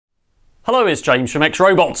Hello, it's James from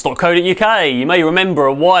XRobots.co.uk. You may remember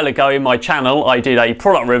a while ago in my channel I did a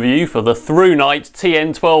product review for the ThruNite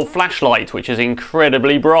TN12 flashlight, which is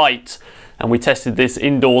incredibly bright, and we tested this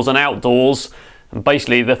indoors and outdoors, and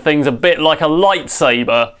basically the thing's a bit like a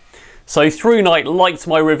lightsaber. So ThruNite liked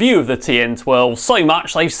my review of the TN12 so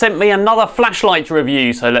much they've sent me another flashlight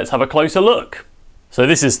review, so let's have a closer look. So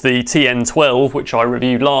this is the TN12, which I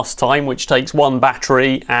reviewed last time, which takes one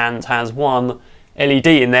battery and has one LED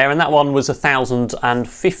in there, and that one was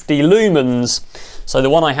 1050 lumens. So the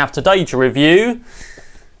one I have today to review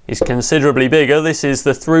is considerably bigger. This is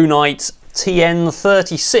the ThruNite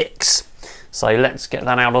TN36. So let's get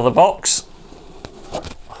that out of the box.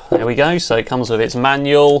 There we go. So it comes with its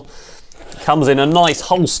manual, comes in a nice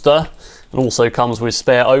holster, and also comes with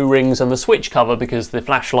spare O-rings and the switch cover because the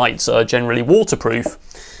flashlights are generally waterproof.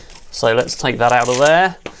 So let's take that out of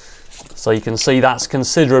there. So you can see that's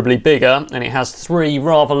considerably bigger, and it has three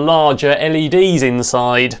rather larger LEDs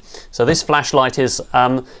inside. So this flashlight is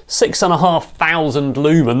 6,500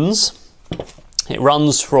 lumens. It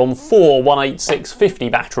runs from four 18650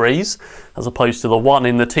 batteries as opposed to the one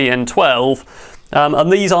in the TN12.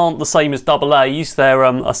 And these aren't the same as AA's, they're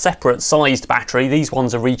a separate sized battery. These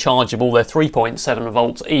ones are rechargeable, they're 3.7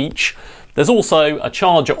 volts each. There's also a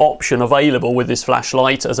charger option available with this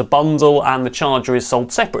flashlight as a bundle, and the charger is sold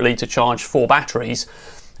separately to charge four batteries.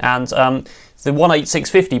 And the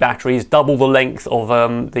 18650 battery is double the length of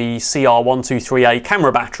the CR123A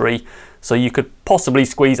camera battery, so you could possibly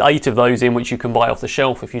squeeze 8 of those in, which you can buy off the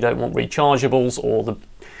shelf if you don't want rechargeables, or the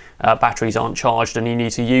batteries aren't charged and you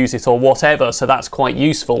need to use it or whatever, so that's quite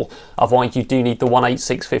useful. Otherwise you do need the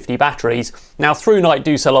 18650 batteries. Now ThruNite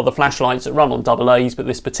do sell other flashlights that run on AA's, but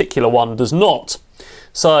this particular one does not.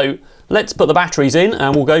 So let's put the batteries in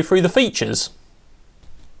and we'll go through the features.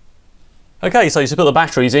 Okay, so to put the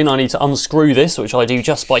batteries in I need to unscrew this, which I do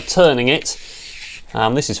just by turning it.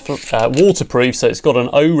 This is waterproof, so it's got an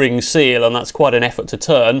O-ring seal and that's quite an effort to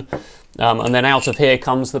turn. And then out of here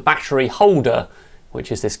comes the battery holder, which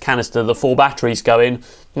is this canister the four batteries go in.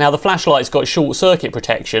 Now the flashlight's got short circuit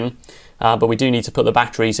protection, but we do need to put the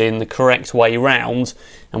batteries in the correct way round,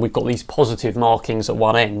 and we've got these positive markings at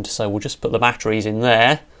one end, so we'll just put the batteries in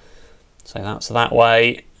there. So that's that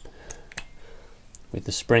way, with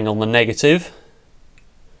the spring on the negative.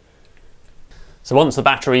 So once the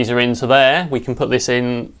batteries are into there, we can put this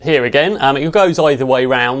in here again. It goes either way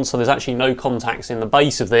round, so there's actually no contacts in the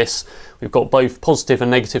base of this. We've got both positive and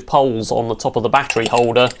negative poles on the top of the battery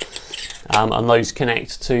holder, and those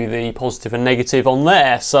connect to the positive and negative on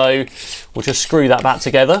there. So we'll just screw that back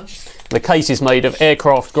together. The case is made of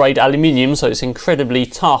aircraft grade aluminium, so it's incredibly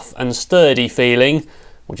tough and sturdy feeling.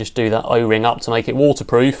 We'll just do that O-ring up to make it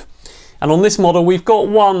waterproof. And on this model we've got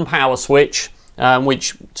one power switch,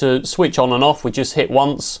 which to switch on and off we just hit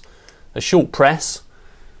once, a short press,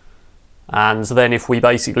 and then if we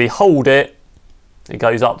basically hold it, it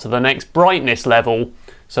goes up to the next brightness level.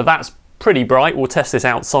 So that's pretty bright. We'll test this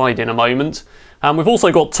outside in a moment. We've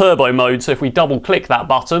also got turbo mode, so if we double click that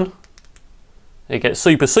button it gets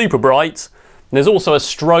super bright. And there's also a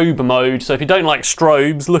strobe mode, so if you don't like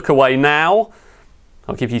strobes, look away now.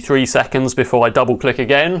 I'll give you 3 seconds before I double click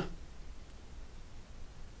again.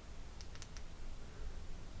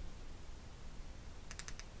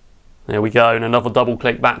 There we go, and another double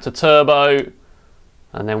click back to turbo,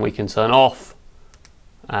 and then we can turn off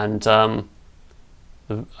and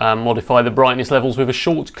modify the brightness levels with a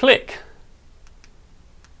short click.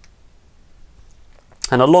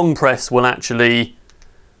 And a long press will actually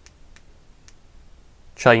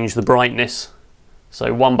change the brightness.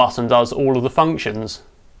 So one button does all of the functions.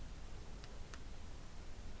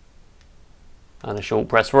 And a short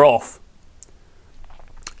press for off.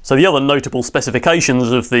 So the other notable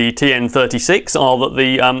specifications of the TN36 are that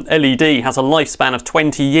the LED has a lifespan of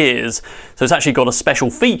 20 years. So it's actually got a special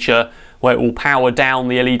feature where it will power down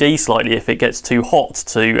the LED slightly if it gets too hot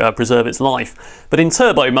to preserve its life. But in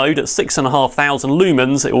turbo mode at 6,500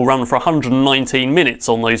 lumens it will run for 119 minutes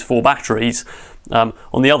on those four batteries.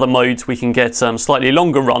 On the other modes we can get slightly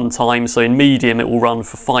longer run time, so in medium it will run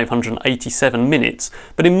for 587 minutes.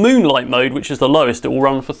 But in moonlight mode, which is the lowest, it will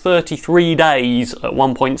run for 33 days at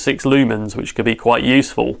 1.6 lumens, which could be quite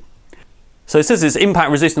useful. So it says it's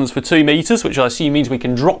impact resistance for 2 meters, which I assume means we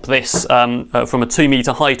can drop this from a 2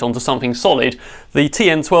 meter height onto something solid. The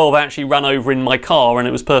TN12 actually ran over in my car and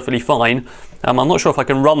it was perfectly fine. I'm not sure if I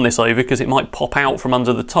can run this over because it might pop out from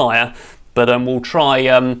under the tyre, but we'll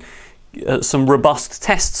try some robust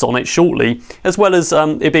tests on it shortly, as well as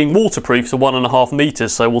it being waterproof, so 1.5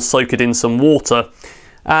 meters, so we'll soak it in some water.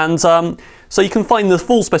 And so you can find the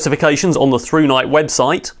full specifications on the ThruNite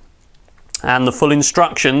website. and the full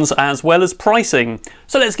instructions as well as pricing.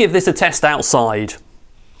 So let's give this a test outside.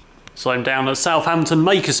 So I'm down at Southampton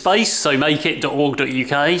Makerspace, so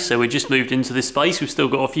makeit.org.uk. So we just moved into this space. We've still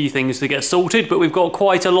got a few things to get sorted, but we've got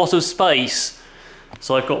quite a lot of space.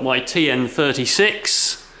 So I've got my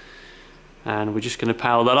TN36, and we're just going to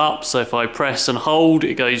power that up. So if I press and hold,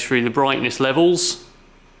 it goes through the brightness levels.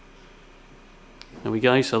 There we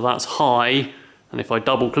go, so that's high. And if I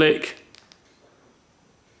double click,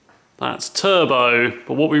 that's turbo.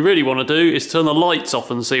 But what we really want to do is turn the lights off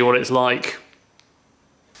and see what it's like.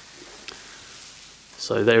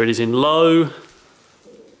 So there it is in low,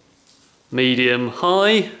 medium,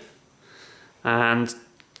 high, and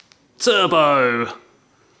turbo.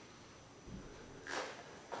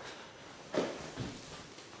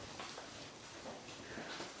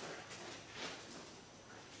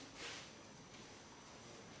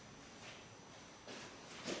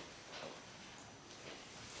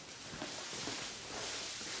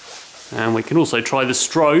 And we can also try the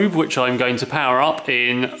strobe, which I'm going to power up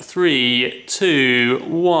in 3, 2,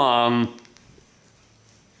 1.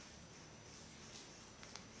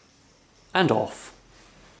 And off.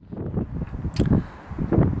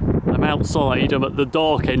 I'm outside, I'm at the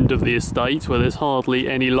dark end of the estate where there's hardly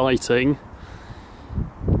any lighting.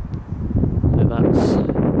 So that's a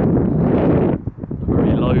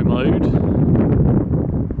very low mode.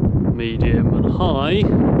 Medium and high.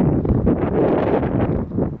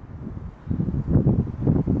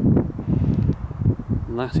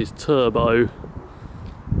 And that is turbo.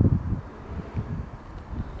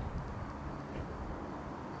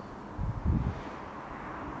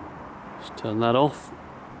 Just turn that off.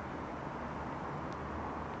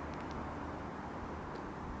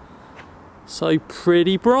 So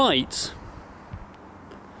pretty bright.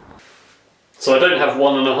 So I don't have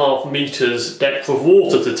 1.5 meters depth of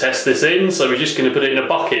water to test this in, so we're just going to put it in a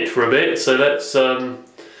bucket for a bit. So let's turn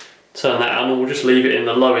that on, and we'll just leave it in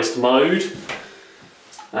the lowest mode.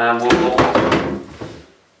 And we'll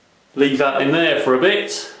leave that in there for a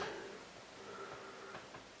bit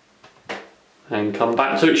and come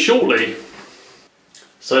back to it shortly.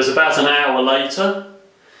 So it's about an hour later,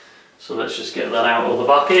 so let's just get that out of the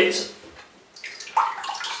bucket.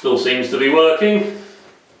 Still seems to be working.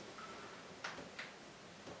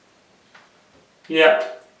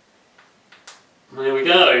 Yep, there we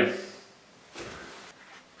go.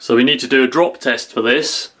 So we need to do a drop test for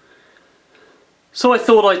this. So I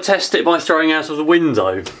thought I'd test it by throwing out of the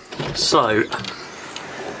window. So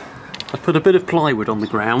I put a bit of plywood on the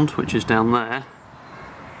ground, which is down there,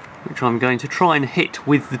 which I'm going to try and hit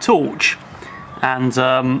with the torch. And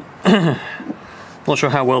not sure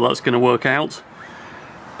how well that's going to work out,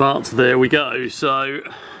 but there we go. So,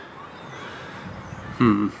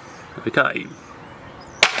 okay.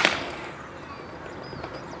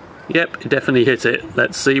 Yep, it definitely hit it.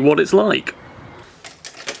 Let's see what it's like.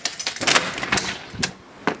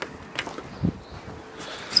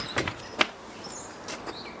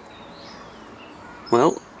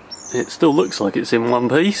 Well, it still looks like it's in one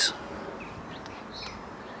piece.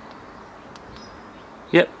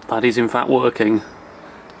 Yep, that is in fact working.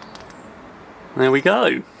 There we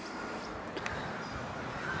go.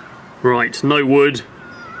 Right, no wood.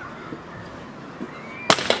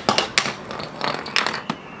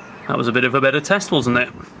 That was a bit of a better test, wasn't it?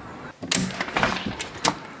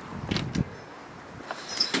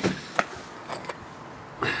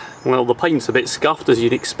 Well, the paint's a bit scuffed, as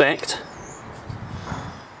you'd expect.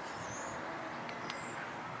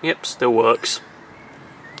 Yep, still works.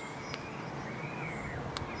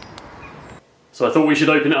 So I thought we should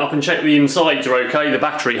open it up and check the insides are okay, the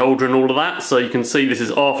battery holder and all of that. So you can see this is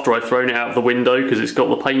after I've thrown it out of the window because it's got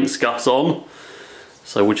the paint scuffs on.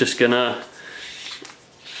 So we're just gonna...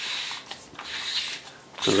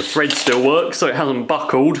 And the thread still works, so it hasn't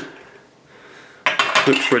buckled.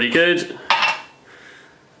 Looks pretty good.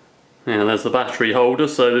 Yeah, there's the battery holder,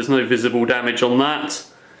 so there's no visible damage on that.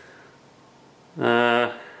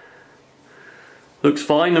 Looks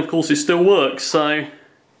fine, of course it still works, so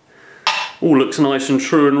all looks nice and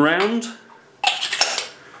true and round.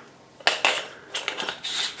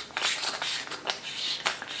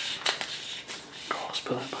 Let's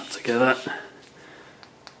put that back together.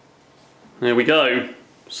 There we go.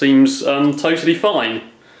 Seems totally fine.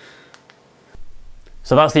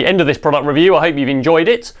 So that's the end of this product review. I hope you've enjoyed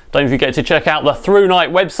it. Don't forget to check out the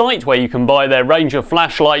ThruNite website where you can buy their range of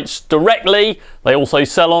flashlights directly. They also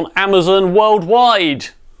sell on Amazon worldwide.